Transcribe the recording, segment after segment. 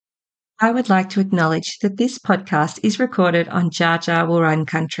I would like to acknowledge that this podcast is recorded on Dja Dja Wurrung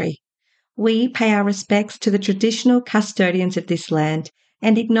country. We pay our respects to the traditional custodians of this land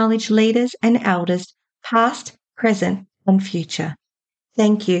and acknowledge leaders and elders past, present and future.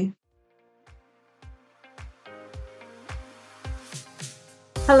 Thank you.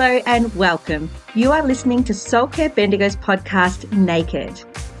 Hello and welcome. You are listening to Soul Care Bendigo's podcast, Naked.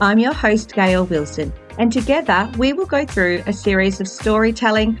 I'm your host, Gail Wilson, and together we will go through a series of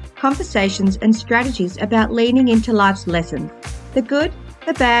storytelling, conversations and strategies about leaning into life's lessons, the good,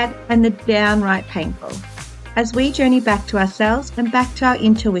 the bad and the downright painful, as we journey back to ourselves and back to our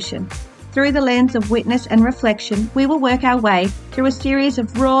intuition. Through the lens of witness and reflection, we will work our way through a series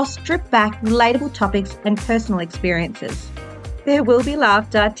of raw, stripped-back, relatable topics and personal experiences. There will be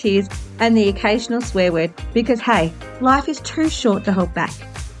laughter, tears, and the occasional swear word because, hey, life is too short to hold back.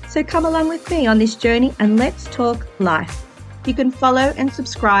 So come along with me on this journey and let's talk life. You can follow and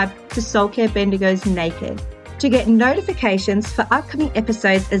subscribe to Soul Care Bendigo's Naked to get notifications for upcoming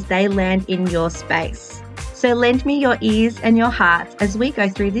episodes as they land in your space. So lend me your ears and your hearts as we go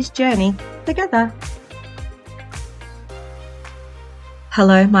through this journey together.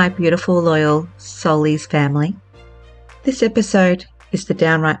 Hello, my beautiful, loyal Soulies family. This episode is the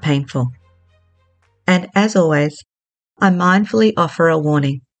downright painful. And as always, I mindfully offer a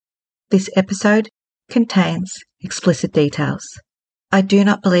warning. This episode contains explicit details. I do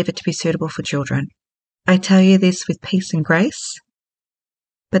not believe it to be suitable for children. I tell you this with peace and grace,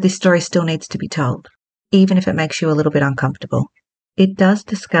 but this story still needs to be told, even if it makes you a little bit uncomfortable. It does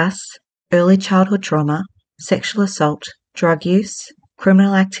discuss early childhood trauma, sexual assault, drug use,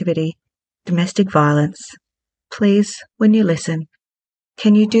 criminal activity, domestic violence. Please, when you listen,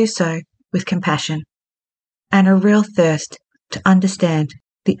 can you do so with compassion and a real thirst to understand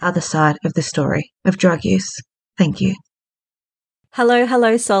the other side of the story of drug use? Thank you. Hello,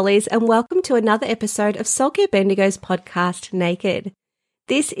 Soulies, and welcome to another episode of Soul Care Bendigo's podcast, Naked.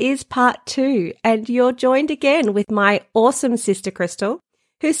 This is part 2, and you're joined again with my awesome sister, Krystle,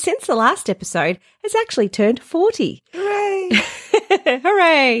 who since the last episode has actually turned 40. Hooray!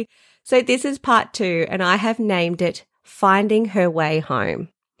 Hooray! So this is part 2, and I have named it Finding Her Way Home.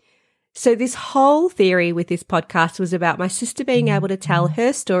 So this whole theory with this podcast was about my sister being able to tell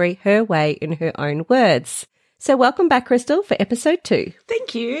her story her way in her own words. So welcome back, Krystle, for episode 2.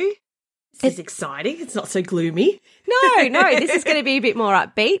 Thank you. This is exciting. It's not so gloomy. No, this is going to be a bit more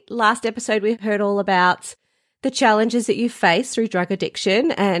upbeat. Last episode, we heard all about the challenges that you faced through drug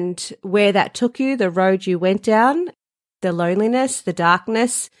addiction and where that took you, the road you went down, the loneliness, the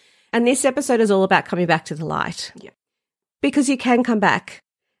darkness. And this episode is all about coming back to the light. Yeah. Because you can come back.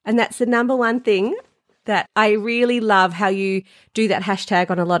 And that's the number one thing that I really love, how you do that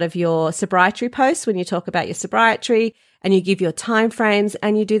hashtag on a lot of your sobriety posts when you talk about your sobriety and you give your time frames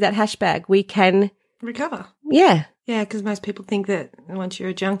and you do that hashtag. We can recover. Yeah. Yeah, because most people think that once you're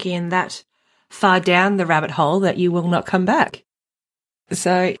a junkie and that far down the rabbit hole that you will not come back.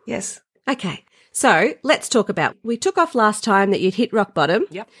 So, yes. Okay. So let's talk about, we took off last time that you'd hit rock bottom.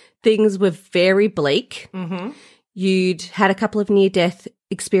 Yep. Things were very bleak. Mm-hmm. You'd had a couple of near-death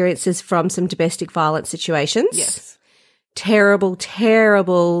experiences from some domestic violence situations. Yes. Terrible,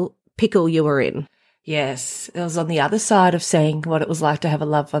 terrible pickle you were in. Yes. It was on the other side of seeing what it was like to have a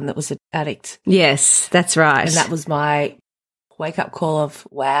loved one that was an addict. Yes, that's right. And that was my wake-up call of,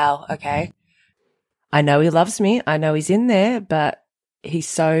 wow, okay, I know he loves me. I know he's in there, but he's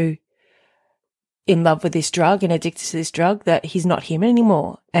so in love with this drug and addicted to this drug that he's not him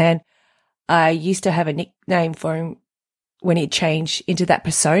anymore. And I used to have a nickname for him when he'd change into that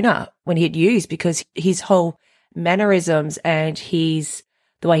persona when he'd use, because his whole mannerisms and the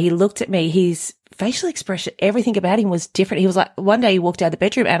way he looked at me, his facial expression, everything about him was different. He was like, one day he walked out of the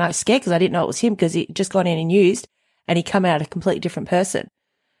bedroom and I was scared because I didn't know it was him because he'd just gone in and used and he come out a completely different person.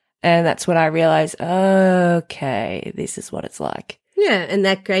 And that's when I realized, okay, this is what it's like. Yeah, and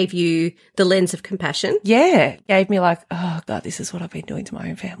that gave you the lens of compassion. Yeah, gave me like, oh God, this is what I've been doing to my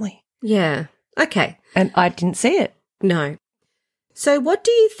own family. Yeah, okay. And I didn't see it. No. So what do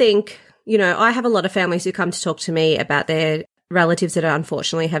you think, I have a lot of families who come to talk to me about their relatives that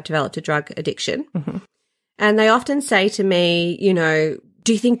unfortunately have developed a drug addiction. Mm-hmm. And they often say to me,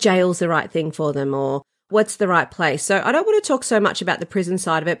 do you think jail's the right thing for them or what's the right place? So I don't want to talk so much about the prison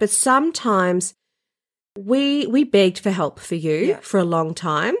side of it, but sometimes we begged for help for you for a long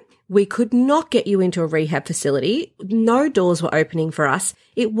time. We could not get you into a rehab facility. No doors were opening for us.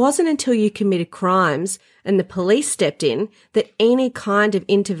 It wasn't until you committed crimes and the police stepped in that any kind of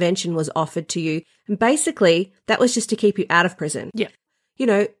intervention was offered to you. And basically, that was just to keep you out of prison. Yeah.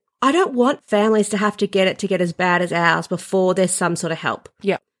 I don't want families to have to get as bad as ours before there's some sort of help.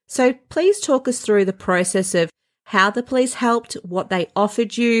 Yeah. So please talk us through the process of how the police helped, what they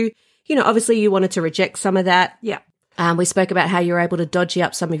offered you. You know, obviously you wanted to reject some of that. Yeah. We spoke about how you were able to dodgy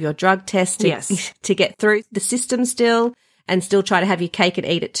up some of your drug tests to get through the system still and still try to have your cake and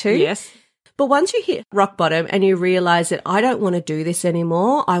eat it too. Yes. But once you hit rock bottom and you realize that I don't want to do this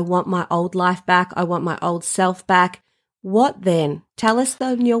anymore, I want my old life back, I want my old self back, what then? Tell us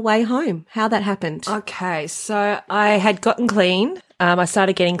on your way home how that happened. Okay, so I had gotten clean. I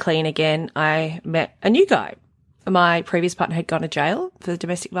started getting clean again. I met a new guy. My previous partner had gone to jail for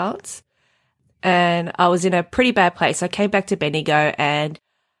domestic violence, and I was in a pretty bad place. I came back to Bendigo and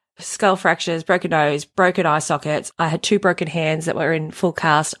skull fractures, broken nose, broken eye sockets. I had 2 broken hands that were in full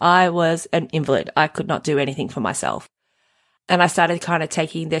cast. I was an invalid. I could not do anything for myself. And I started kind of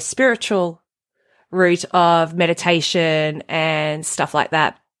taking the spiritual route of meditation and stuff like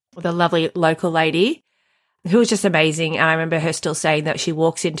that with a lovely local lady who was just amazing. And I remember her still saying that she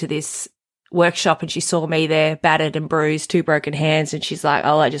walks into this workshop and she saw me there, battered and bruised, 2 broken hands. And she's like,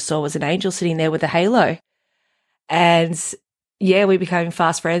 all I just saw was an angel sitting there with a halo. And yeah, we became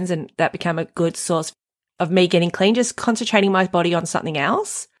fast friends, and that became a good source of me getting clean, just concentrating my body on something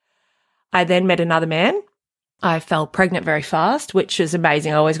else. I then met another man. I fell pregnant very fast, which was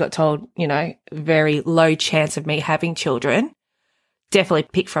amazing. I always got told, you know, very low chance of me having children. Definitely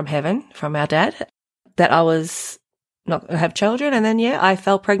picked from heaven, from our dad, that I was not going to have children. And then, yeah, I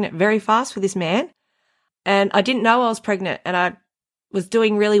fell pregnant very fast with this man. And I didn't know I was pregnant, and I was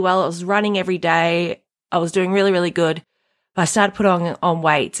doing really well. I was running every day. I was doing really, really good. I started putting on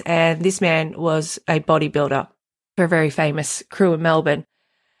weight, and this man was a bodybuilder for a very famous crew in Melbourne.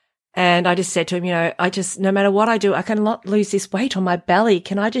 And I just said to him, you know, no matter what I do, I cannot lose this weight on my belly.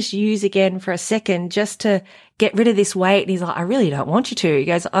 Can I just use again for a second just to get rid of this weight? And he's like, I really don't want you to. He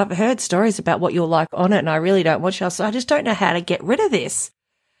goes, I've heard stories about what you're like on it, and I really don't want you. So I just don't know how to get rid of this.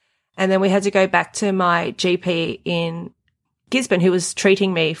 And then we had to go back to my GP in Gisborne, who was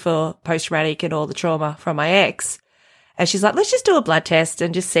treating me for post-traumatic and all the trauma from my ex. And she's like, let's just do a blood test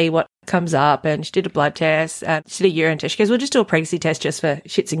and just see what comes up. And she did a blood test and she did a urine test. She goes, we'll just do a pregnancy test just for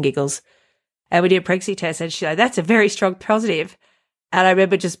shits and giggles. And we did a pregnancy test, and she's like, that's a very strong positive. And I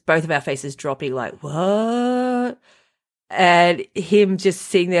remember just both of our faces dropping like, what? And him just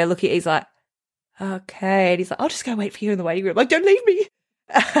sitting there looking, he's like, okay. And he's like, I'll just go wait for you in the waiting room. Like, don't leave me.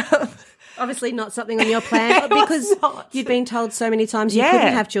 Obviously not something on your plan because you'd been told so many times you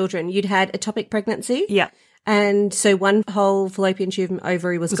couldn't have children. You'd had ectopic pregnancy. Yeah. And so one whole fallopian tube and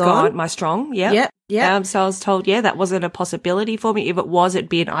ovary was gone. My strong, yeah. Yeah. So I was told, that wasn't a possibility for me. If it was,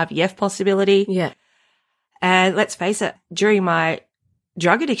 it'd be an IVF possibility. Yeah. And let's face it, during my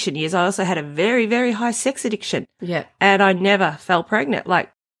drug addiction years, I also had a very, very high sex addiction. Yeah. And I never fell pregnant.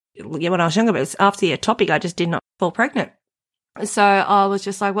 Like, when I was younger, but it was after the ectopic, I just did not fall pregnant. So I was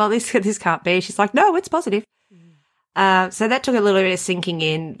just like, well, this can't be. She's like, no, it's positive. So that took a little bit of sinking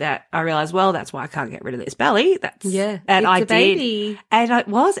in, that I realized, well, that's why I can't get rid of this belly. And I did. Baby. And it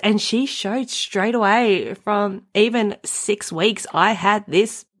was, and she showed straight away from even 6 weeks, I had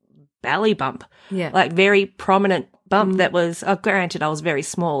this belly bump. Yeah. Like very prominent bump that was, granted I was very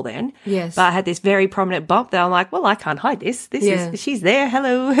small then. Yes. But I had this very prominent bump that I'm like, well, I can't hide this. She's there.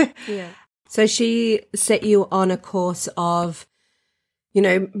 Hello. Yeah. So she set you on a course of, you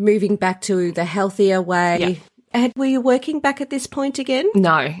know, moving back to the healthier way. Yeah. And were you working back at this point again?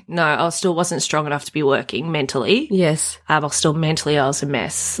 No, I still wasn't strong enough to be working mentally. Yes. I was a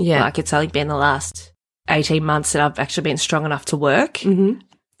mess. Yeah. Like, it's only been the last 18 months that I've actually been strong enough to work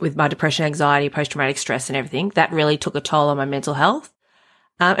with my depression, anxiety, post-traumatic stress and everything. That really took a toll on my mental health.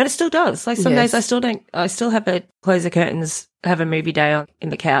 And it still does. Like, some days I still have to close the curtains, have a movie day on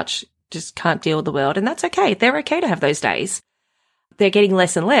in the couch, just can't deal with the world. And that's okay. They're okay to have those days. They're getting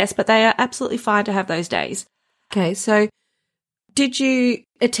less and less, but they are absolutely fine to have those days. Okay, so did you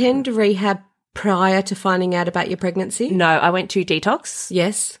attend rehab prior to finding out about your pregnancy? No, I went to detox.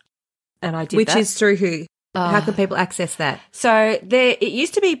 Yes. And I did Which that. is through who? How can people access that? So it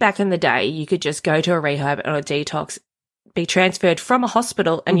used to be back in the day, you could just go to a rehab or a detox, be transferred from a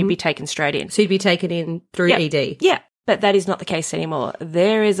hospital and you'd be taken straight in. So you'd be taken in through ED? Yeah, but that is not the case anymore.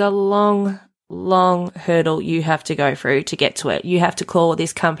 There is a long hurdle you have to go through to get to it. You have to call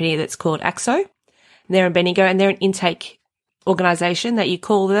this company that's called AXO. They're in Bendigo, and they're an intake organisation that you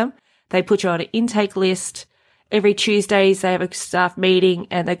call them. They put you on an intake list. Every Tuesdays they have a staff meeting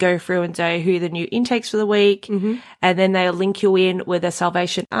and they go through and say who the new intakes for the week. And then they'll link you in with a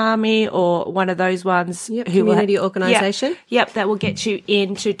Salvation Army or one of those ones. Yep, community organisation. Yep, that will get you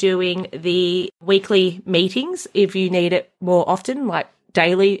into doing the weekly meetings if you need it more often, like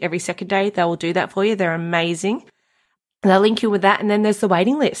daily, every second day. They will do that for you. They're amazing. They'll link you with that, and then there's the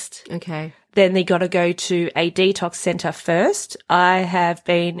waiting list. Okay. Then they got to go to a detox center first. I have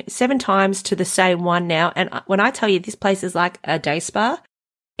been 7 times to the same one now, and when I tell you this place is like a day spa,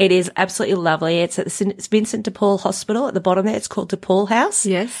 it is absolutely lovely. It's at the St. Vincent de Paul Hospital at the bottom there. It's called De Paul House.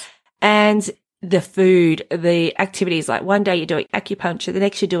 Yes. And the food, the activities, like one day you're doing acupuncture, the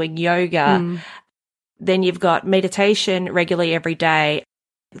next you're doing yoga. Then you've got meditation regularly every day,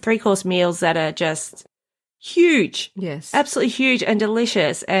 3-course meals that are just huge. Yes. Absolutely huge and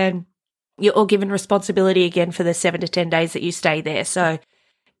delicious. And you're all given responsibility again for the 7 to 10 days that you stay there. So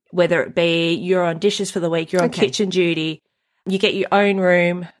whether it be you're on dishes for the week, you're on kitchen duty, you get your own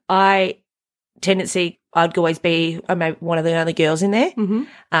room. I'd always be maybe one of the only girls in there.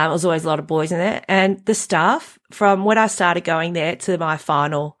 There was always a lot of boys in there. And the staff, from when I started going there to my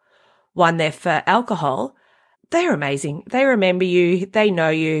final one there for alcohol, they're amazing. They remember you. They know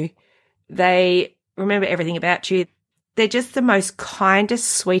you. They remember everything about you. They're just the most kindest,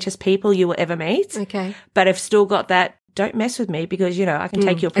 sweetest people you will ever meet. Okay. But have still got that, don't mess with me because, I can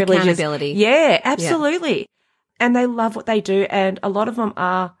take your privileges. Accountability. Yeah, absolutely. Yeah. And they love what they do. And a lot of them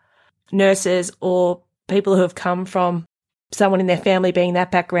are nurses or people who have come from someone in their family being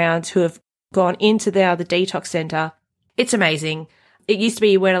that background who have gone into the detox center. It's amazing. It used to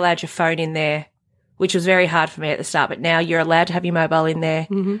be you weren't allowed your phone in there, which was very hard for me at the start, but now you're allowed to have your mobile in there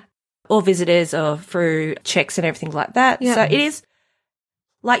or visitors or through checks and everything like that. Yeah. So it is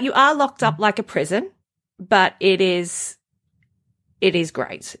like you are locked up like a prison, but it is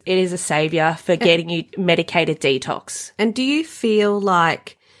great. It is a savior for getting you medicated detox. And do you feel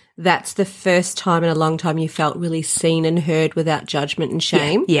like that's the first time in a long time you felt really seen and heard without judgment and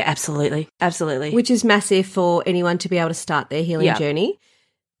shame? Yeah, absolutely. Absolutely. Which is massive for anyone to be able to start their healing journey.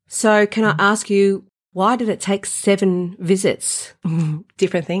 So can I ask you, why did it take 7 visits?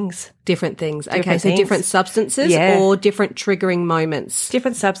 Different things. Okay, so different substances or different triggering moments?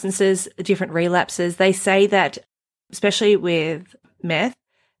 Different substances, different relapses. They say that, especially with meth,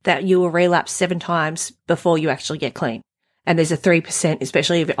 that you will relapse 7 times before you actually get clean. And there's a 3%,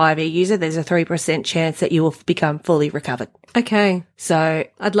 especially if you're an IV user, there's a 3% chance that you will become fully recovered. Okay. So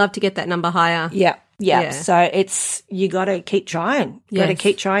I'd love to get that number higher. Yeah. So you got to keep trying. Got to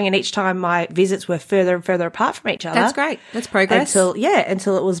keep trying. And each time my visits were further and further apart from each other. That's great. That's progress.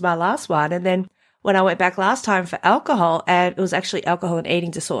 Until it was my last one. And then when I went back last time for alcohol, and it was actually alcohol and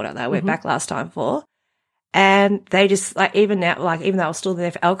eating disorder that I went back last time for. And they just, even now, even though I was still there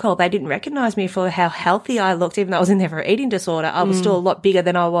for alcohol, they didn't recognize me for how healthy I looked, even though I was in there for eating disorder. I was still a lot bigger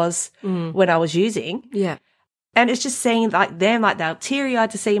than I was when I was using. Yeah. And it's just seeing them, they were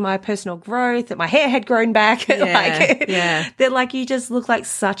teary-eyed to see my personal growth, that my hair had grown back. They're like, you just look like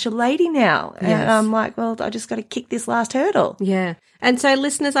such a lady now. Yes. And I'm like, well, I just got to kick this last hurdle. Yeah. And so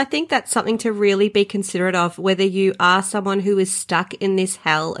listeners, I think that's something to really be considerate of, whether you are someone who is stuck in this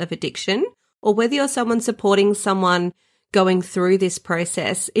hell of addiction or whether you're someone supporting someone going through this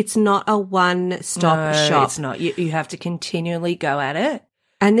process. It's not a one-stop shop. It's not. You have to continually go at it.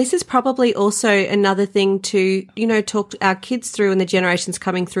 And this is probably also another thing to, talk to our kids through and the generations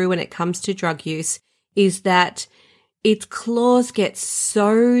coming through when it comes to drug use, is that its claws get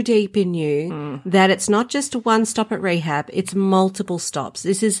so deep in you that it's not just one stop at rehab, it's multiple stops.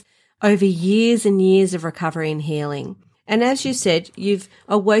 This is over years and years of recovery and healing. And as you said, you've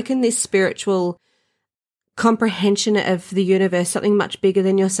awoken this spiritual comprehension of the universe, something much bigger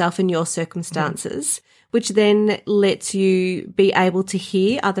than yourself and your circumstances, which then lets you be able to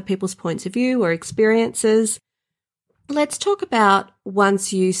hear other people's points of view or experiences. Let's talk about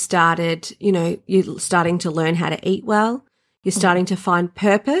once you started, you're starting to learn how to eat well, you're starting to find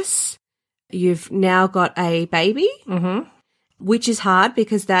purpose, you've now got a baby, which is hard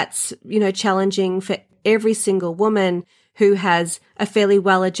because that's, challenging for every single woman who has a fairly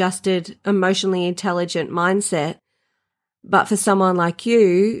well-adjusted, emotionally intelligent mindset. But for someone like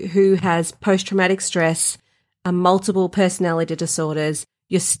you who has post-traumatic stress, multiple personality disorders,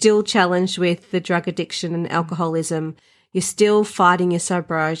 you're still challenged with the drug addiction and alcoholism, you're still fighting your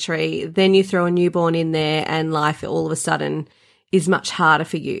sobriety, then you throw a newborn in there and life all of a sudden is much harder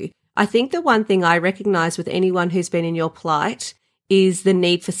for you. I think the one thing I recognize with anyone who's been in your plight is the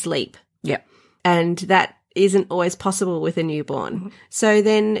need for sleep. Yeah. And that isn't always possible with a newborn. So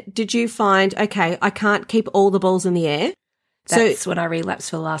then did you find, okay, I can't keep all the balls in the air? That's when I relapsed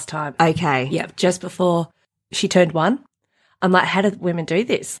for the last time. Okay. Yeah, just before she turned 1. I'm like, how do women do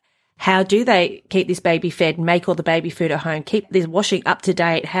this? How do they keep this baby fed, make all the baby food at home, keep this washing up to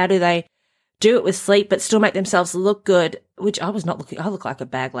date? How do they do it with sleep but still make themselves look good? Which I was not looking. I look like a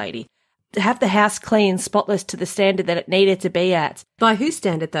bag lady. have the house clean, spotless to the standard that it needed to be at. By whose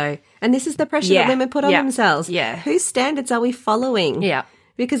standard, though? And this is the pressure that women put on themselves. Yeah. Whose standards are we following? Yeah.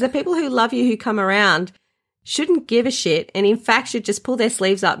 Because the people who love you, who come around, shouldn't give a shit, and in fact should just pull their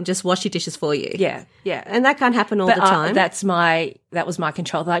sleeves up and just wash your dishes for you. Yeah, yeah. And that can't happen all the time. That was my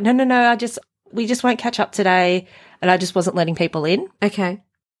control. Like, no, we just won't catch up today, and I just wasn't letting people in. Okay.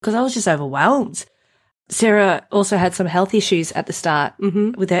 Because I was just overwhelmed. Sarah also had some health issues at the start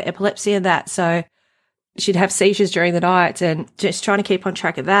with her epilepsy and that, so she'd have seizures during the night, and just trying to keep on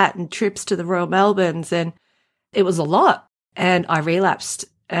track of that, and trips to the Royal Melbournes, and it was a lot. And I relapsed,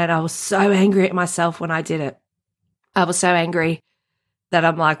 and I was so angry at myself when I did it. I was so angry that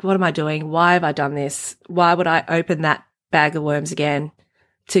I'm like, what am I doing? Why have I done this? Why would I open that bag of worms again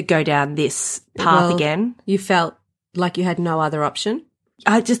to go down this path again? You felt like you had no other option?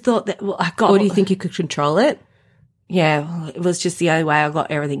 I just thought that, Or do you think you could control it? Yeah, well, it was just the only way I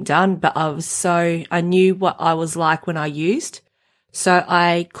got everything done. But I knew what I was like when I used. So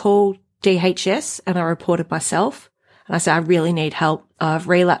I called DHS and I reported myself. And I said, I really need help. I've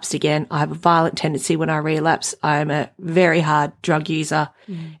relapsed again. I have a violent tendency when I relapse. I'm a very hard drug user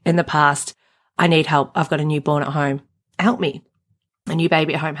in the past. I need help. I've got a newborn at home. Help me. A new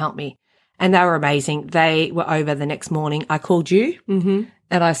baby at home. Help me. And they were amazing. They were over the next morning. I called you and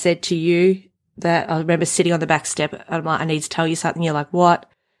I said to you that I remember sitting on the back step. And I'm like, I need to tell you something. You're like, what?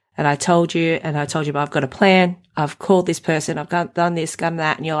 And I told you, but I've got a plan. I've called this person. I've done this, done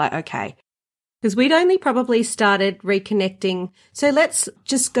that. And you're like, okay. Because we'd only probably started reconnecting. So let's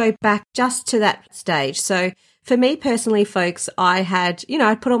just go back just to that stage. So for me personally, folks, I had,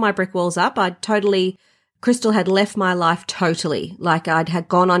 I'd put all my brick walls up. Krystle had left my life totally. Like had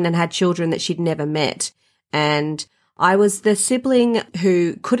gone on and had children that she'd never met. And I was the sibling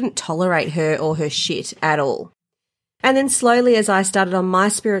who couldn't tolerate her or her shit at all. And then slowly as I started on my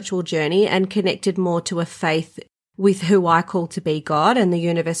spiritual journey and connected more to a faith with who I call to be God and the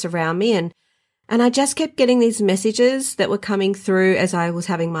universe around me, and I just kept getting these messages that were coming through as I was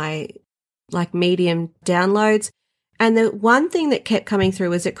having my medium downloads. And the one thing that kept coming through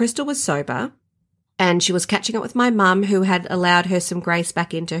was that Krystle was sober. And she was catching up with my mum, who had allowed her some grace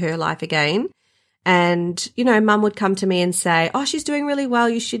back into her life again. And, mum would come to me and say, oh, she's doing really well.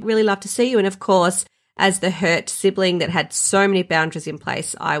 You should really love to see you. And of course, as the hurt sibling that had so many boundaries in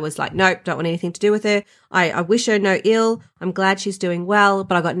place, I was like, nope, don't want anything to do with her. I wish her no ill. I'm glad she's doing well,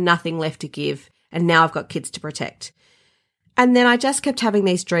 but I've got nothing left to give. And now I've got kids to protect. And then I just kept having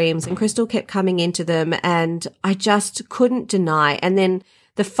these dreams, and Krystle kept coming into them, and I just couldn't deny. And then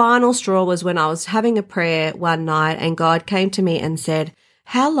the final straw was when I was having a prayer one night and God came to me and said,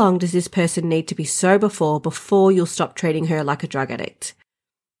 how long does this person need to be sober for before you'll stop treating her like a drug addict?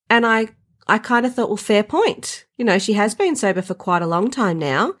 And I kind of thought, well, fair point. She has been sober for quite a long time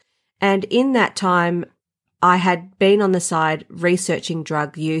now. And in that time, I had been on the side researching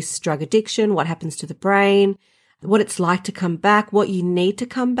drug use, drug addiction, what happens to the brain, what it's like to come back, what you need to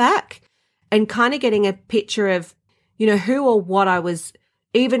come back, and kind of getting a picture of, who or what I was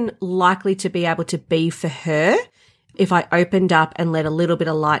even likely to be able to be for her if I opened up and let a little bit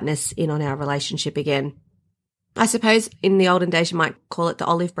of lightness in on our relationship again. I suppose in the olden days you might call it the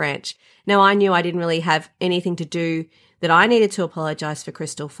olive branch. Now, I knew I didn't really have anything to do that I needed to apologize for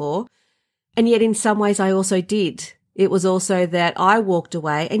Krystle for, and yet in some ways I also did. It was also that I walked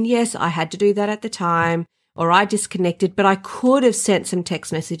away, and yes, I had to do that at the time, or I disconnected, but I could have sent some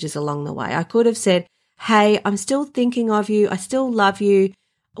text messages along the way. I could have said, hey, I'm still thinking of you. I still love you.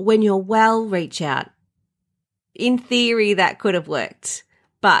 When you're well, reach out. In theory, that could have worked.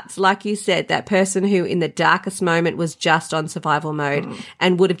 But like you said, that person who in the darkest moment was just on survival mode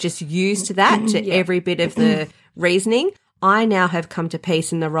and would have just used that to every bit of the reasoning, I now have come to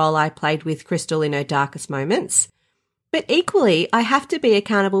peace in the role I played with Krystle in her darkest moments. But equally, I have to be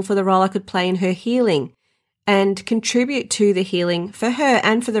accountable for the role I could play in her healing and contribute to the healing for her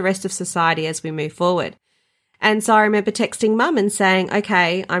and for the rest of society as we move forward. And so I remember texting mum and saying,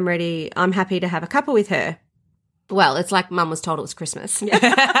 okay, I'm ready. I'm happy to have a cuppa with her. Well, it's like mum was told it was Christmas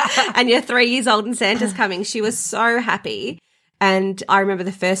and you're 3 years old and Santa's coming. She was so happy. And I remember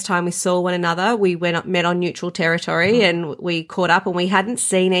the first time we saw one another, we met on neutral territory and we caught up, and we hadn't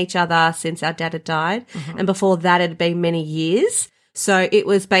seen each other since our dad had died. And before that, it had been many years. So it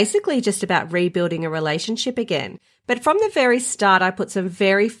was basically just about rebuilding a relationship again. But from the very start, I put some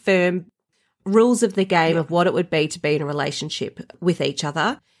very firm rules of the game of what it would be to be in a relationship with each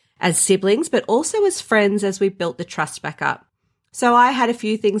other as siblings, but also as friends as we built the trust back up. So I had a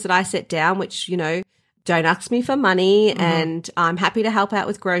few things that I set down, which, don't ask me for money and I'm happy to help out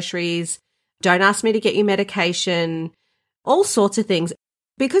with groceries. Don't ask me to get you medication, all sorts of things.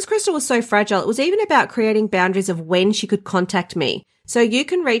 because Krystle was so fragile, it was even about creating boundaries of when she could contact me. So you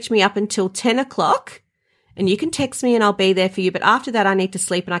can reach me up until 10 o'clock and you can text me and I'll be there for you. But after that, I need to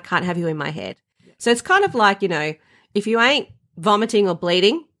sleep and I can't have you in my head. So it's kind of like, you know, if you ain't vomiting or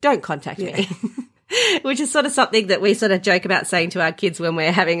bleeding, don't contact me. Which is sort of something that we sort of joke about saying to our kids when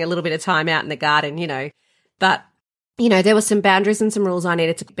we're having a little bit of time out in the garden, you know. But, you know, there were some boundaries and some rules I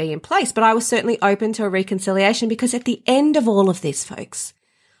needed to be in place. But I was certainly open to a reconciliation because at the end of all of this, folks,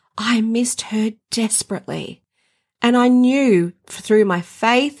 I missed her desperately. And I knew through my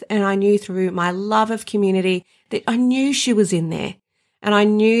faith and I knew through my love of community that I knew she was in there. And I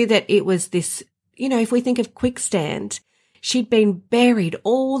knew that it was this, you know, if we think of quicksand, she'd been buried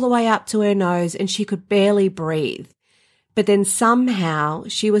all the way up to her nose and she could barely breathe. But then somehow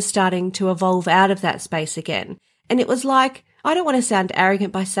she was starting to evolve out of that space again. And it was like, I don't want to sound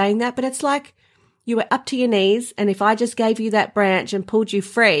arrogant by saying that, but it's like you were up to your knees and if I just gave you that branch and pulled you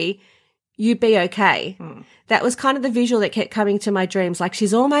free, you'd be okay. That was kind of the visual that kept coming to my dreams. Like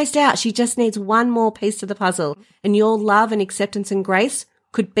she's almost out. She just needs one more piece to the puzzle. And your love and acceptance and grace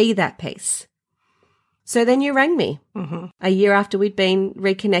could be that piece. So then you rang me a year after we'd been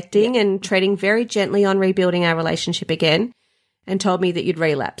reconnecting and treading very gently on rebuilding our relationship again and told me that you'd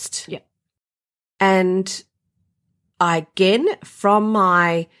relapsed. Yeah. And again, from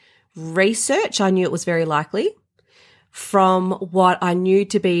my research, I knew it was very likely. From what I knew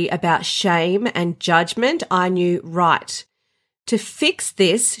to be about shame and judgment, I knew, right, to fix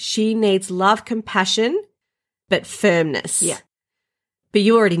this, she needs love, compassion, but firmness. Yeah. But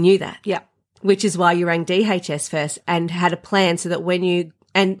you already knew that. Yeah. Which is why you rang DHS first and had a plan so that when you,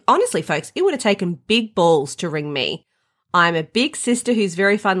 and honestly, folks, it would have taken big balls to ring me. I'm a big sister who's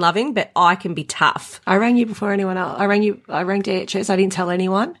very fun loving, but I can be tough. I rang you before anyone else. I rang DHS. I didn't tell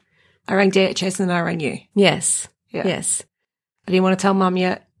anyone. I rang DHS and then I rang you. Yes. Yeah. Yes. I didn't want to tell Mum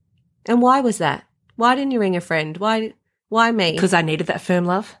yet. And why was that? Why didn't you ring a friend? Why me? Because I needed that firm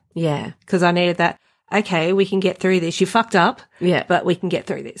love. Yeah. Because I needed that, okay, we can get through this. You fucked up. Yeah. But we can get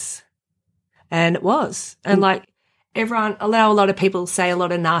through this. And it was. And like a lot of people say a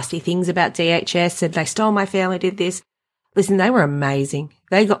lot of nasty things about DHS and they stole my family, did this. Listen, they were amazing.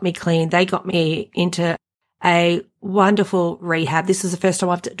 They got me clean. They got me into a wonderful rehab. This was the first time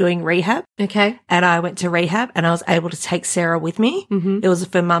I was doing rehab. Okay. And I went to rehab and I was able to take Sarah with me. It was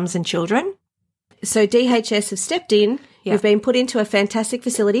for mums and children. So DHS have stepped in. Yeah. You've been put into a fantastic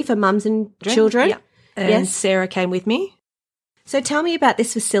facility for mums and children. Yeah. And Sarah came with me. So tell me about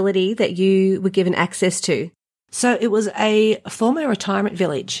this facility that you were given access to. So it was a former retirement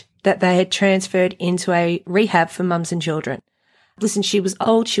village that they had transferred into a rehab for mums and children. Listen, she was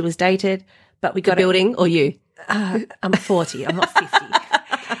old, she was dated, but we got the building or you? I'm 40, I'm not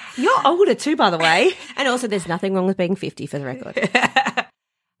 50. You're older too, by the way. And also there's nothing wrong with being 50 for the record.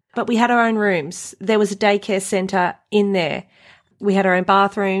 But we had our own rooms. There was a daycare centre in there. We had our own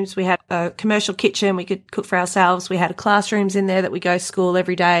bathrooms. We had a commercial kitchen. We could cook for ourselves. We had classrooms in there that we go to school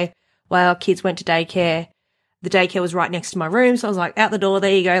every day while our kids went to daycare. The daycare was right next to my room. So I was like, out the door,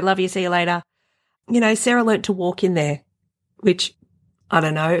 there you go. Love you. See you later. You know, Sarah learnt to walk in there, which I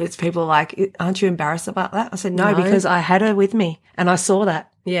don't know. It's people are like, aren't you embarrassed about that? I said, no, because I had her with me and I saw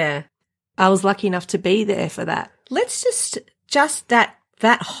that. Yeah. I was lucky enough to be there for that. Let's just that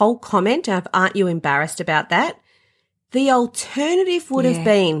whole comment of aren't you embarrassed about that? The alternative would have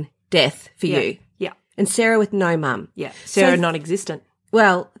been death for you. Yeah. And Sarah with no mum. Yeah. Sarah non-existent.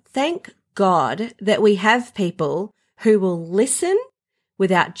 Well, thank God that we have people who will listen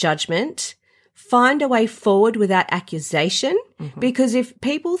without judgment, find a way forward without accusation, because if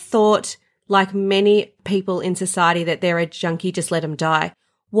people thought, like many people in society, that they're a junkie, just let them die,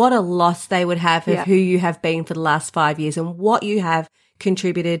 what a loss they would have of who you have been for the last 5 years and what you have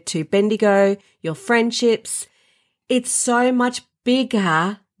contributed to Bendigo, your friendships. It's so much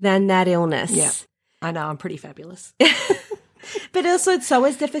bigger than that illness. Yeah. I know, I'm pretty fabulous. But also, so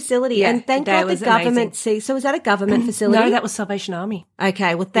is the facility. Yeah, and thank God the government sees. So is that a government facility? No, that was Salvation Army.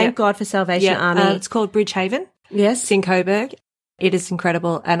 Okay, well, thank God for Salvation Army. It's called Bridgehaven. Yes. It's in Coburg. It is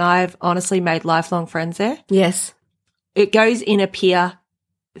incredible. And I've honestly made lifelong friends there. Yes. It goes in a peer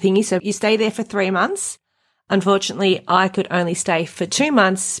thingy. So you stay there for 3 months. Unfortunately, I could only stay for 2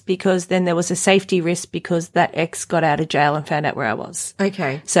 months because then there was a safety risk because that ex got out of jail and found out where I was.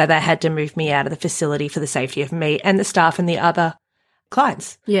 Okay. So they had to move me out of the facility for the safety of me and the staff and the other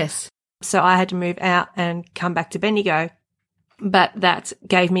clients. Yes. So I had to move out and come back to Bendigo. But that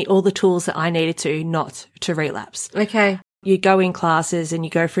gave me all the tools that I needed to not to relapse. Okay. You go in classes and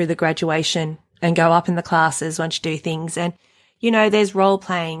you go through the graduation and go up in the classes once you do things and there's role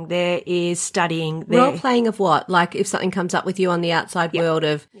playing, there is studying. Role playing of what? Like if something comes up with you on the outside world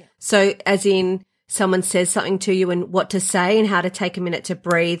of, so as in someone says something to you and what to say and how to take a minute to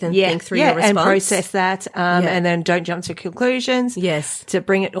breathe and think through your response. And process that. And then don't jump to conclusions. Yes. To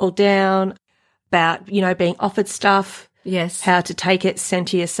bring it all down about, being offered stuff. Yes. How to take it,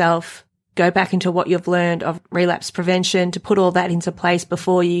 center yourself, go back into what you've learned of relapse prevention, to put all that into place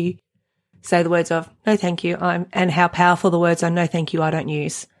before you say the words of no thank you, and how powerful the words are no thank you, I don't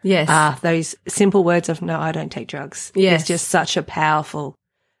use. Yes. Those simple words of no, I don't take drugs. Yes. It's just such a powerful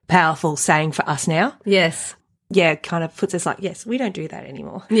saying for us now. Yes. Yeah, kind of puts us like, yes, we don't do that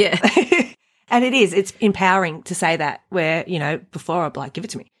anymore. Yeah. And it's empowering to say that where, before I'd be like, give it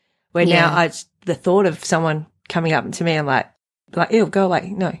to me. Where now the thought of someone coming up to me, I'm like, ew, go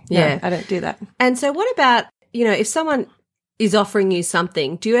away. No, I don't do that. And so what about, if someone is offering you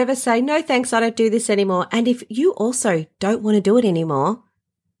something, do you ever say, no, thanks, I don't do this anymore? And if you also don't want to do it anymore,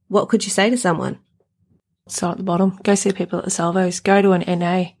 what could you say to someone? So at the bottom, go see people at the Salvos, go to an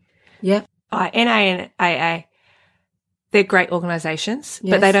NA. Yep. NA and AA, they're great organisations,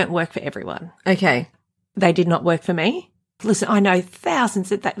 but they don't work for everyone. Okay. They did not work for me. Listen, I know thousands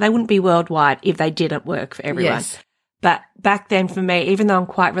that they wouldn't be worldwide if they didn't work for everyone. Yes. But back then for me, even though I'm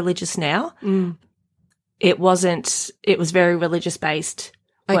quite religious now, it was very religious based,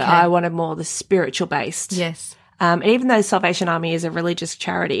 where I wanted more the spiritual based. Yes. And even though the Salvation Army is a religious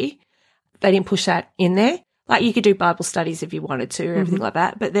charity, they didn't push that in there. Like you could do Bible studies if you wanted to or everything like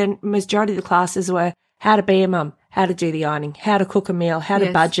that. But then majority of the classes were how to be a mum, how to do the ironing, how to cook a meal, how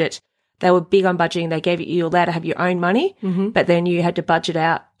to budget. They were big on budgeting. They gave you allowed to have your own money, but then you had to budget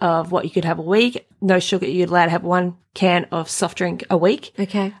out of what you could have a week. No sugar. You're allowed to have 1 can of soft drink a week.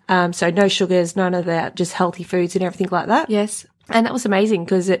 Okay. So no sugars, none of that, just healthy foods and everything like that. Yes. And that was amazing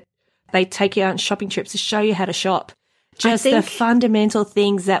because they take you out on shopping trips to show you how to shop. Just the fundamental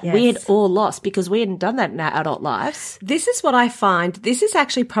things that we had all lost because we hadn't done that in our adult lives. This is what I find. This is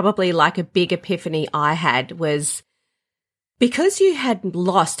actually probably like a big epiphany I had was because you had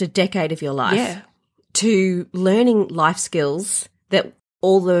lost a decade of your life to learning life skills that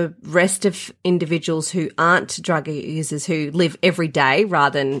all the rest of individuals who aren't drug users who live every day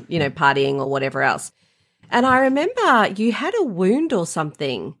rather than, partying or whatever else. And I remember you had a wound or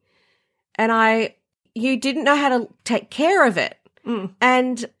something and you didn't know how to take care of it.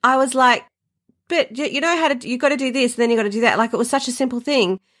 And I was like, but you got to do this and then you got to do that. Like it was such a simple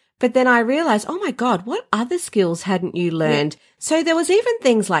thing. But then I realized, oh my God, what other skills hadn't you learned? Yeah. So there was even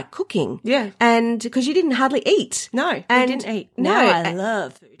things like cooking. Yeah. And because you didn't hardly eat. No, and you didn't eat. No. I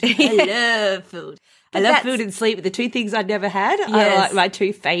love food. I love food. I love food and sleep are the 2 things I never had. Yes. I like my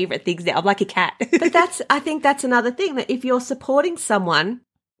 2 favorite things now. I'm like a cat. But I think that's another thing that if you're supporting someone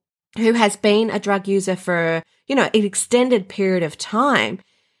who has been a drug user for, an extended period of time,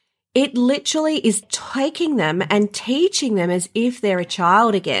 it literally is taking them and teaching them as if they're a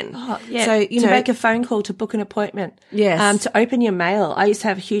child again. Oh, yeah. So, to make a phone call, to book an appointment. Yes. To open your mail. I used to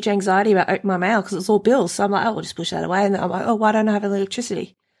have huge anxiety about opening my mail because it's all bills. So I'm like, we'll just push that away. And then I'm like, why don't I have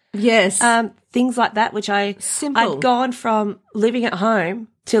electricity? Yes. Things like that, which I'd gone from living at home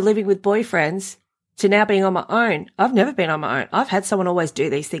to living with boyfriends to now being on my own. I've never been on my own. I've had someone always do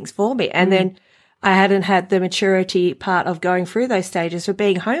these things for me. And then I hadn't had the maturity part of going through those stages for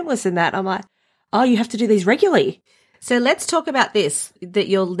being homeless and that. I'm like, you have to do these regularly. So let's talk about this, that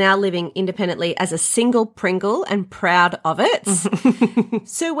you're now living independently as a single Pringle and proud of it.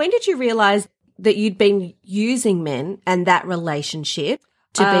 So when did you realize that you'd been using men and that relationship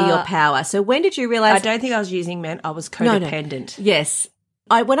to be your power? So when did you realize? I don't think I was using men. I was codependent. No. Yes.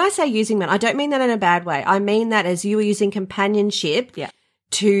 When I say using men, I don't mean that in a bad way. I mean that as you were using companionship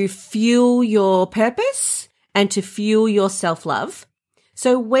to fuel your purpose and to fuel your self-love.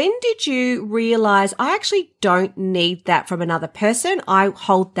 So when did you realize I actually don't need that from another person? I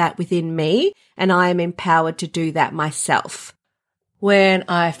hold that within me and I am empowered to do that myself. When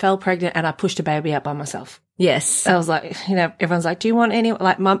I fell pregnant and I pushed a baby out by myself. Yes. I was like, everyone's like, do you want any,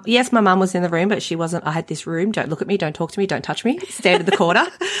 like mum? Yes, my mum was in the room, but she wasn't. I had this room. Don't look at me. Don't talk to me. Don't touch me. Stand in the corner.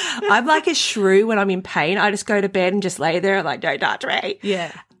 I'm like a shrew when I'm in pain. I just go to bed and just lay there and like, don't touch me.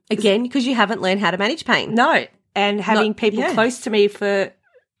 Yeah. Again, because you haven't learned how to manage pain. No. And having people close to me for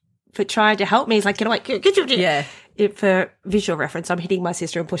trying to help me is like, get away. Yeah. For visual reference, I'm hitting my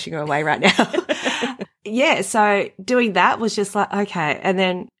sister and pushing her away right now. Yeah. So doing that was just like, okay. And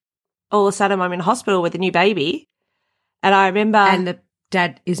then all of a sudden I'm in hospital with a new baby. And I remember. And the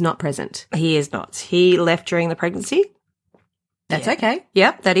dad is not present. He is not. He left during the pregnancy. That's okay.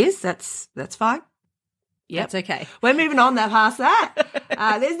 Yeah, that is. That's fine. That's okay. We're moving on past that.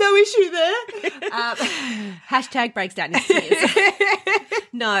 There's no issue there. Hashtag breaks down his tears.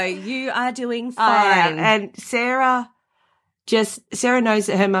 No, you are doing fine. And Sarah knows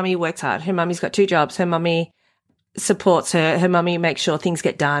that her mummy works hard. Her mummy's got 2 jobs. Her mummy supports her. Her mummy makes sure things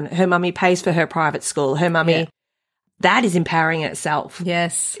get done. Her mummy pays for her private school. Her mummy, that is empowering in itself.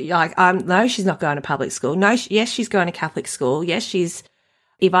 Yes. Like, no, she's not going to public school. No, yes, she's going to Catholic school. Yes,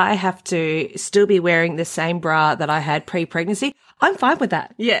 if I have to still be wearing the same bra that I had pre-pregnancy, I'm fine with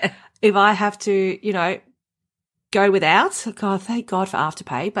that. Yeah. If I have to, go without, God, thank God for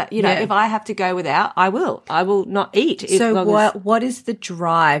Afterpay, but, if I have to go without, I will. I will not eat. So what is the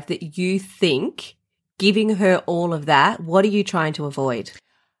drive that you think, giving her all of that, what are you trying to avoid?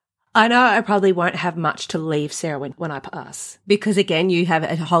 I know I probably won't have much to leave Sarah when I pass. Because, again, you have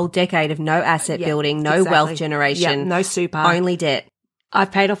a whole decade of no asset building, no wealth generation. No super. Only debt.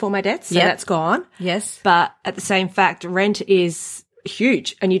 I've paid off all my debts, so that's gone. Yes. But at the same fact, rent is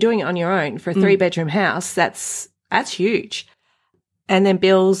huge, and you're doing it on your own for a 3-bedroom house. That's huge. And then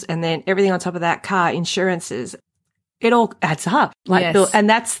bills, and then everything on top of that, car, insurances, it all adds up. And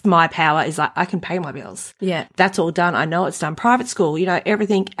that's my power, is like, I can pay my bills. Yeah. That's all done. I know it's done. Private school,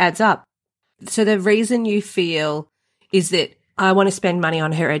 everything adds up. So the reason you feel is that I want to spend money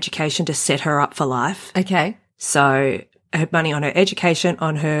on her education to set her up for life. Okay. So her money on her education,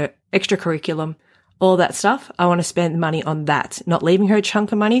 on her extracurriculum, all that stuff. I want to spend money on that, not leaving her a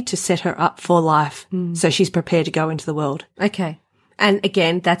chunk of money to set her up for life so she's prepared to go into the world. Okay. And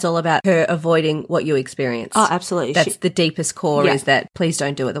again, that's all about her avoiding what you experienced. Oh, absolutely. That's the deepest core, is that please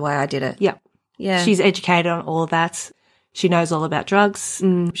don't do it the way I did it. Yeah. Yeah. She's educated on all of that. She knows all about drugs.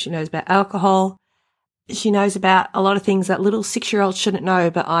 She knows about alcohol. She knows about a lot of things that little 6-year-olds shouldn't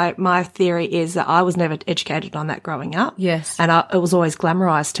know. But my theory is that I was never educated on that growing up. Yes. And it was always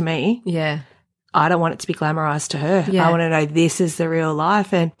glamorized to me. Yeah. I don't want it to be glamorized to her. Yeah. I want to know this is the real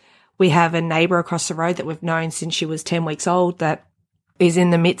life. And we have a neighbour across the road that we've known since she was 10 weeks old that is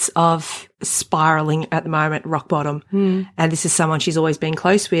in the midst of spiralling at the moment, rock bottom. And this is someone she's always been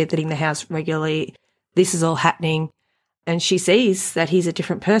close with, leaving the house regularly. This is all happening. And she sees that he's a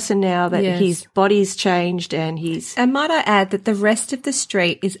different person now, that his body's changed and he's... And might I add that the rest of the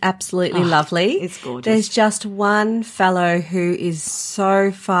street is absolutely lovely. It's gorgeous. There's just one fellow who is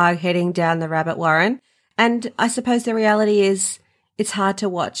so far heading down the rabbit warren. And I suppose the reality is it's hard to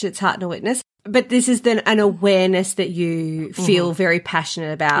watch, it's hard to witness. But this is then an awareness that you feel very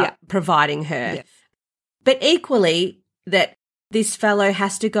passionate about providing her. Yeah. But equally that this fellow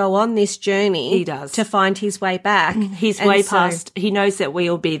has to go on this journey. He does. To find his way back. Past. He knows that we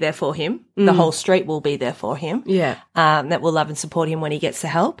will be there for him. The whole street will be there for him. Yeah. That will love and support him when he gets the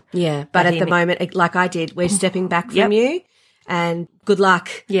help. Yeah. But at the moment, like I did, we're stepping back from you. And good luck.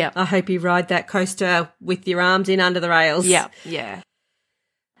 Yeah. I hope you ride that coaster with your arms in under the rails. Yeah. Yeah.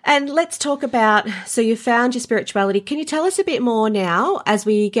 And let's talk about, so you found your spirituality. Can you tell us a bit more now as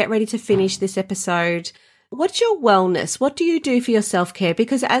we get ready to finish this episode? What's your wellness? What do you do for your self-care?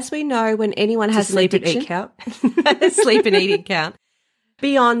 Because as we know, when anyone has an addiction, sleep and eating count.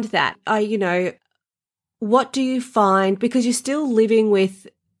 Beyond that, what do you find? Because you're still living with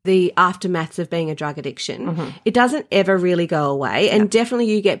the aftermaths of being a drug addiction. It doesn't ever really go away. And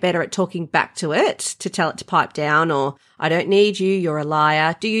definitely you get better at talking back to it, to tell it to pipe down, or I don't need you, you're a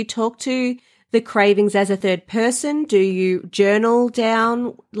liar. Do you talk to the cravings as a third person? Do you journal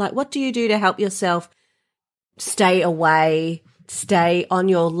down? Like, what do you do to help yourself stay away, stay on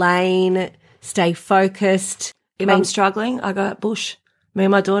your lane, stay focused? If I'm struggling, I go out bush. Me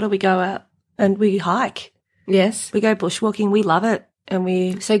and my daughter, we go out and we hike. Yes. We go bushwalking. We love it.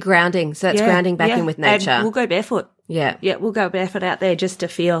 And So grounding. So that's grounding back in with nature. And we'll go barefoot. Yeah. Yeah, we'll go barefoot out there just to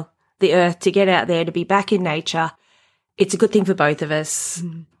feel the earth, to get out there, to be back in nature. It's a good thing for both of us.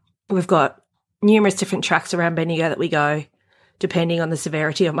 We've got numerous different tracks around Bendigo that we go, depending on the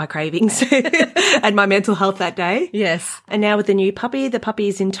severity of my cravings and my mental health that day. Yes. And now with the new puppy, the puppy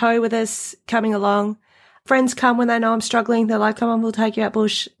is in tow with us, coming along. Friends come when they know I'm struggling. They're like, come on, we'll take you out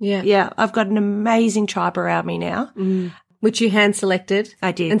bush. Yeah. Yeah, I've got an amazing tribe around me now. Which you hand selected.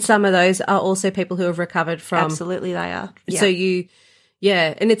 I did. And some of those are also people who have recovered from. Absolutely they are. Yeah. So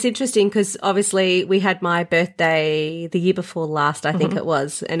and it's interesting because obviously we had my birthday the year before last, I think it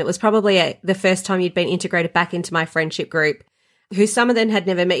was. And it was probably the first time you'd been integrated back into my friendship group, who some of them had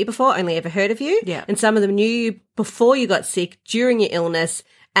never met you before, only ever heard of you. Yeah. And some of them knew you before you got sick, during your illness,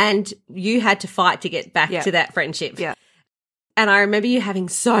 and you had to fight to get back to that friendship. Yeah. And I remember you having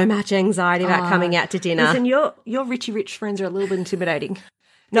so much anxiety about coming out to dinner. Listen, your Richie Rich friends are a little bit intimidating.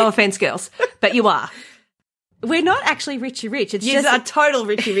 No offense, girls, but you are. We're not actually Richie Rich. It's You just are total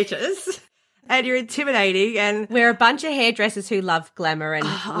Richie Riches. and you're intimidating. And we're a bunch of hairdressers who love glamour and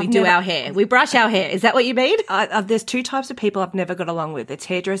we do our hair. We brush our hair. Is that what you mean? There's two types of people I've never got along with. It's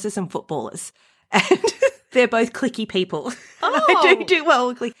hairdressers and footballers. And they're both cliquey people. Oh. I do well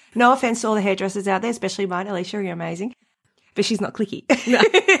with click. No offense to all the hairdressers out there, especially mine. Alicia, you're amazing. But she's not cliquey. No.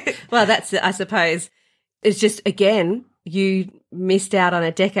 Well, that's, I suppose, it's just, again, you missed out on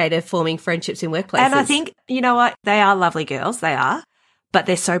a decade of forming friendships in workplaces. And I think, you know what? They are lovely girls. They are. But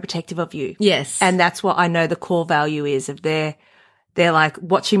they're so protective of you. Yes. And that's what I know the core value is of they're like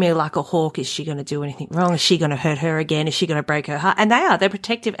watching me like a hawk. Is she going to do anything wrong? Is she going to hurt her again? Is she going to break her heart? And they are. They're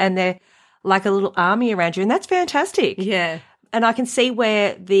protective and they're like a little army around you. And that's fantastic. Yeah. And I can see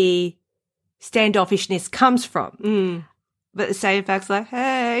where the standoffishness comes from. Mm. But the same fact's like,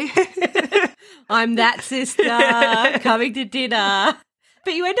 hey. I'm that sister coming to dinner.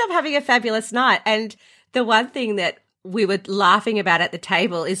 But you end up having a fabulous night. And the one thing that we were laughing about at the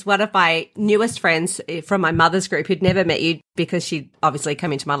table is one of my newest friends from my mother's group who'd never met you because she'd obviously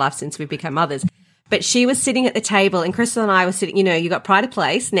come into my life since we became mothers. But she was sitting at the table and Krystle and I were sitting, you know, you got pride of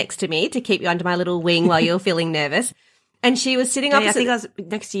place next to me to keep you under my little wing while you're feeling nervous. And she was sitting opposite. I think I was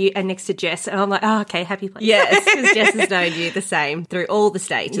next to you and next to Jess. And I'm like, oh, okay, happy place. Yes, because Jess has known you the same through all the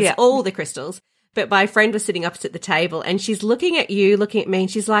stages, all the Krystles. But my friend was sitting opposite the table and she's looking at you, looking at me,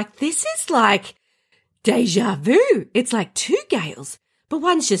 and she's like, this is like deja vu. It's like two Gales, but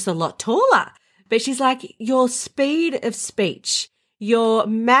one's just a lot taller. But she's like, your speed of speech, your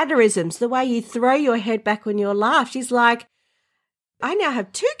mannerisms, the way you throw your head back when you laugh. She's like, I now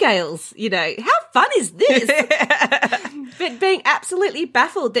have two Gales, you know, how fun is this? But being absolutely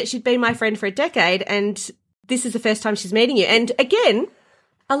baffled that she'd been my friend for a decade and this is the first time she's meeting you. And again,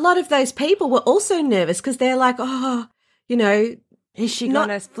 a lot of those people were also nervous because they're like, oh, you know, is she going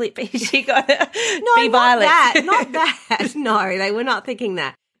to flip? Is she going to be violent? Not that. No, they were not thinking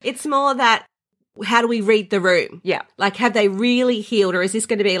that. It's more that, how do we read the room? Yeah. Like, have they really healed or is this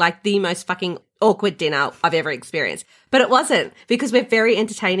going to be like the most fucking awkward dinner I've ever experienced? But it wasn't because we're very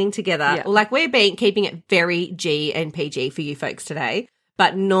entertaining together. Yeah. Like, we're keeping it very G and PG for you folks today.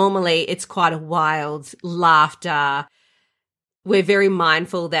 But normally it's quite a wild laughter. We're very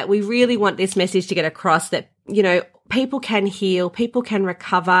mindful that we really want this message to get across that, you know, people can heal, people can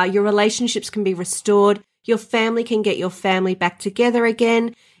recover, your relationships can be restored, your family can get your family back together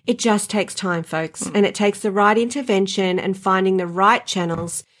again. It just takes time, folks, and it takes the right intervention and finding the right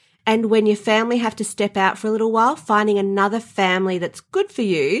channels. And when your family have to step out for a little while, finding another family that's good for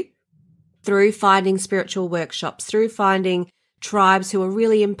you through finding spiritual workshops, through finding tribes who are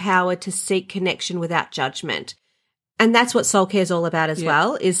really empowered to seek connection without judgment. And that's what Soul Care is all about as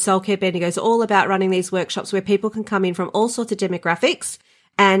well, is Soul Care Bendigo is all about running these workshops where people can come in from all sorts of demographics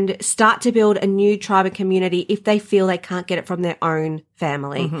and start to build a new tribe and community if they feel they can't get it from their own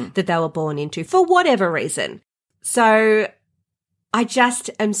family that they were born into for whatever reason. So I just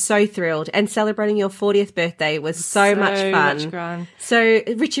am so thrilled, and celebrating your 40th birthday was so much fun. So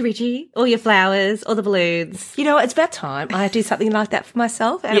Richie, all your flowers, all the balloons. You know, it's about time I do something like that for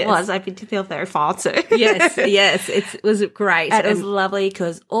myself, and it was. I did feel very fancy. Yes, it was great. And it was lovely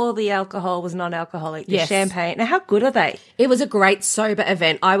because all the alcohol was non-alcoholic, the champagne. Now, how good are they? It was a great sober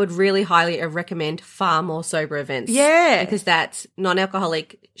event. I would really highly recommend far more sober events. Yeah. Because that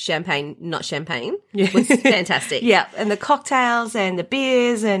non-alcoholic champagne, not champagne, was fantastic. Yeah, and the cocktails and the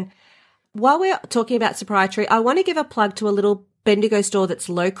beers. And while we're talking about sobriety, I want to give a plug to a little Bendigo store that's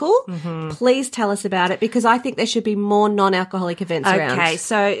local. Please tell us about it because I think there should be more non-alcoholic events around. Okay,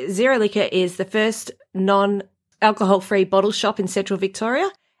 so Zero Liquor is the first non-alcohol-free bottle shop in Central Victoria.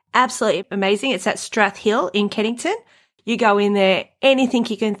 Absolutely amazing. It's at Strath Hill in Kennington. You go in there, anything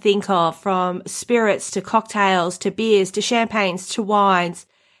you can think of, from spirits to cocktails to beers to champagnes to wines.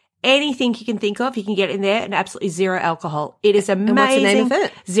 Anything you can think of, you can get in there, and absolutely zero alcohol. It is amazing. And what's the name of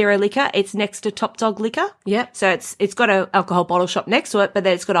it? Zero Liquor. It's next to Top Dog Liquor. Yep. So it's got an alcohol bottle shop next to it, but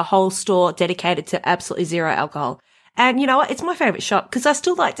then it's got a whole store dedicated to absolutely zero alcohol. And you know what? It's my favourite shop because I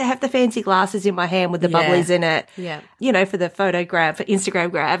still like to have the fancy glasses in my hand with the bubblies in it. Yeah. You know, for the photo grab, for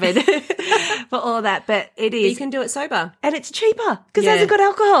Instagram grab, and for all of that. But it is. You can do it sober. And it's cheaper because it hasn't got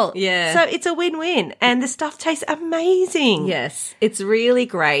alcohol. Yeah. So it's a win-win. And the stuff tastes amazing. Yes. It's really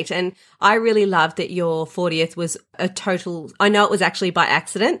great. And I really loved that your 40th was a total, I know it was actually by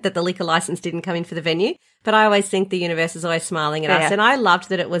accident that the liquor license didn't come in for the venue, but I always think the universe is always smiling at us. And I loved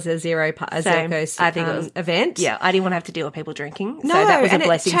that it was a zero cost event. Yeah, I didn't want to have to deal with people drinking. No, so that was a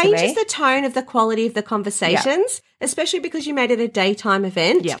blessing to me. It changes the tone of the quality of the conversations, especially because you made it a daytime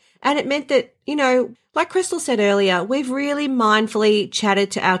event. Yeah. And it meant that, you know, like Krystle said earlier, we've really mindfully chatted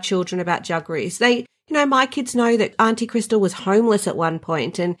to our children about juggeries. my kids know that Auntie Krystle was homeless at one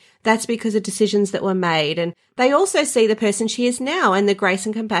point, and that's because of decisions that were made. And they also see the person she is now and the grace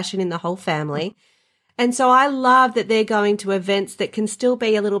and compassion in the whole family. And so I love that they're going to events that can still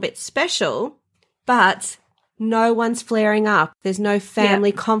be a little bit special, but no one's flaring up. There's no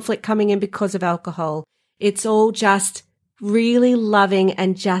family conflict coming in because of alcohol. It's all just really loving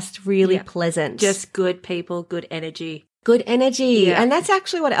and just really pleasant. Just good people, good energy. Good energy. Yeah. And that's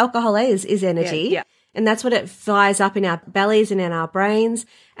actually what alcohol is energy. Yeah. And that's what it fires up in our bellies and in our brains.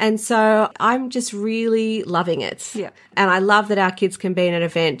 And so I'm just really loving it. Yeah. And I love that our kids can be in an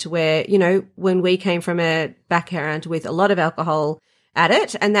event where, when we came from a background with a lot of alcohol at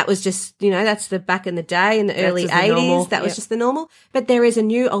it, and that was just, that's the back in the day in the early 80s. That was just the normal. But there is a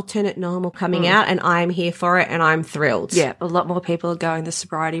new alternate normal coming out, and I'm here for it, and I'm thrilled. Yeah, a lot more people are going the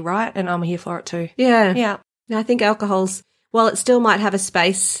sobriety right, and I'm here for it too. Yeah. Yeah. And I think alcohol's, while it still might have a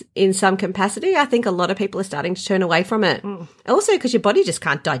space in some capacity, I think a lot of people are starting to turn away from it. Also because your body just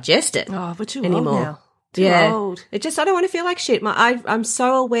can't digest it Oh, we're too anymore. old now. Too old. It just, I don't want to feel like shit. I'm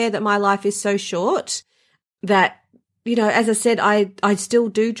so aware that my life is so short that, as I said, I still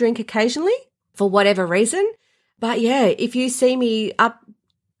do drink occasionally for whatever reason. But yeah, if you see me up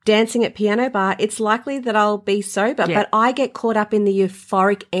dancing at piano bar, it's likely that I'll be sober, but I get caught up in the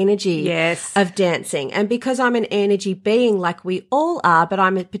euphoric energy of dancing. And because I'm an energy being like we all are, but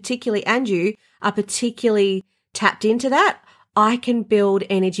I'm particularly, and you are particularly tapped into that, I can build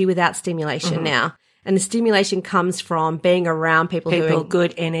energy without stimulation now. And the stimulation comes from being around people who are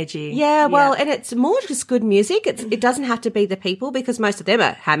good energy. Yeah, well, and it's more just good music. It doesn't have to be the people because most of them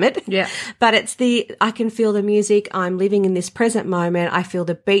are hammered. Yeah. But it's I can feel the music. I'm living in this present moment. I feel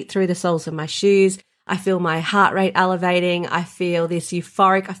the beat through the soles of my shoes. I feel my heart rate elevating. I feel this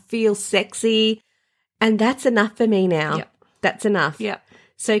euphoric. I feel sexy. And that's enough for me now. Yep. That's enough. Yeah.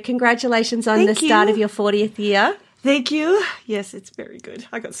 So congratulations on the start of your 40th year. Thank you. Yes, it's very good.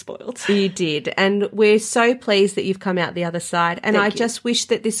 I got spoiled. You did. And we're so pleased that you've come out the other side. And I just wish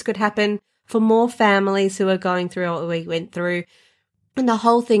that this could happen for more families who are going through what we went through. And the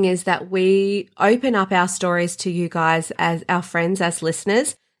whole thing is that we open up our stories to you guys as our friends, as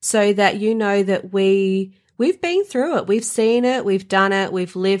listeners, so that you know that we've been through it. We've seen it. We've done it.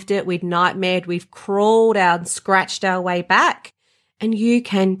 We've lived it. We've nightmared. We've crawled out and scratched our way back. And you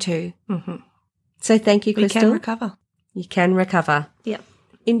can too. Mm-hmm. So thank you, Krystle. We can recover. You can recover. Yeah.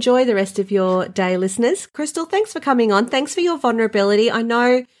 Enjoy the rest of your day, listeners. Krystle, thanks for coming on. Thanks for your vulnerability. I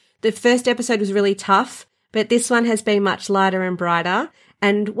know the first episode was really tough, but this one has been much lighter and brighter.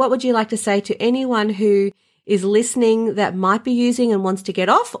 And what would you like to say to anyone who is listening that might be using and wants to get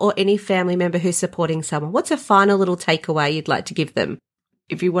off, or any family member who's supporting someone? What's a final little takeaway you'd like to give them?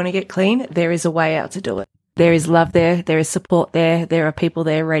 If you want to get clean, there is a way out to do it. There is love there. There is support there. There are people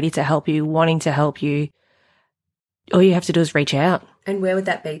there ready to help you, wanting to help you. All you have to do is reach out. And where would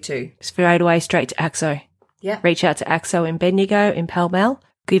that be to? Straight away, straight to AXO. Yeah. Reach out to AXO in Bendigo, in Pall Mall.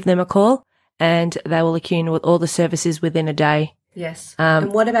 Give them a call, and they will attune with all the services within a day. Yes.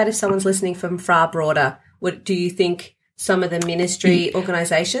 And what about if someone's listening from far broader? What do you think? Some of the ministry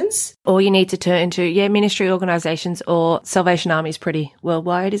organisations? All you need to turn to, ministry organisations, or Salvation Army is pretty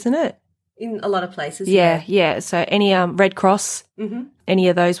worldwide, isn't it? In a lot of places. Yeah. So any Red Cross, any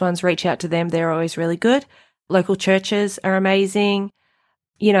of those ones, reach out to them. They're always really good. Local churches are amazing.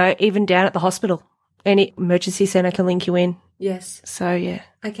 Even down at the hospital, any emergency centre can link you in. Yes. So, yeah.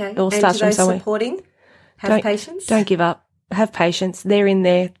 Okay. It all starts from somewhere. Supporting, have patience. Don't give up. Have patience. They're in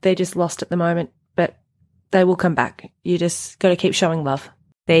there. They're just lost at the moment, but they will come back. You just got to keep showing love.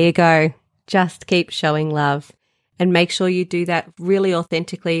 There you go. Just keep showing love. And make sure you do that really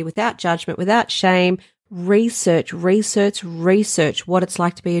authentically, without judgment, without shame. Research what it's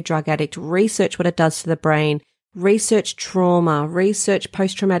like to be a drug addict. Research what it does to the brain. Research trauma. Research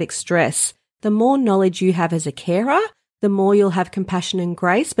post-traumatic stress. The more knowledge you have as a carer, the more you'll have compassion and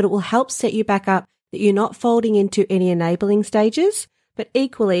grace, but it will help set you back up that you're not folding into any enabling stages, but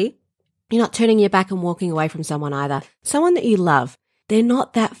equally, you're not turning your back and walking away from someone either. Someone that you love. They're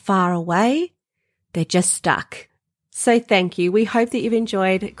not that far away. They're just stuck. So thank you. We hope that you've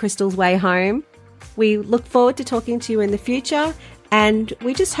enjoyed Krystle's Way Home. We look forward to talking to you in the future, and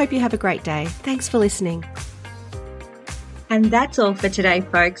we just hope you have a great day. Thanks for listening. And that's all for today,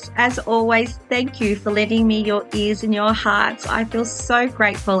 folks. As always, thank you for lending me your ears and your hearts. I feel so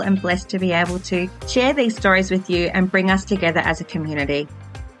grateful and blessed to be able to share these stories with you and bring us together as a community.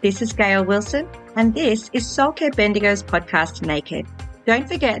 This is Gail Wilson, and this is Soul Care Bendigo's podcast, Naked. Don't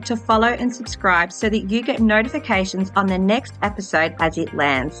forget to follow and subscribe so that you get notifications on the next episode as it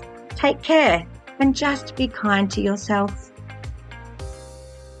lands. Take care and just be kind to yourself.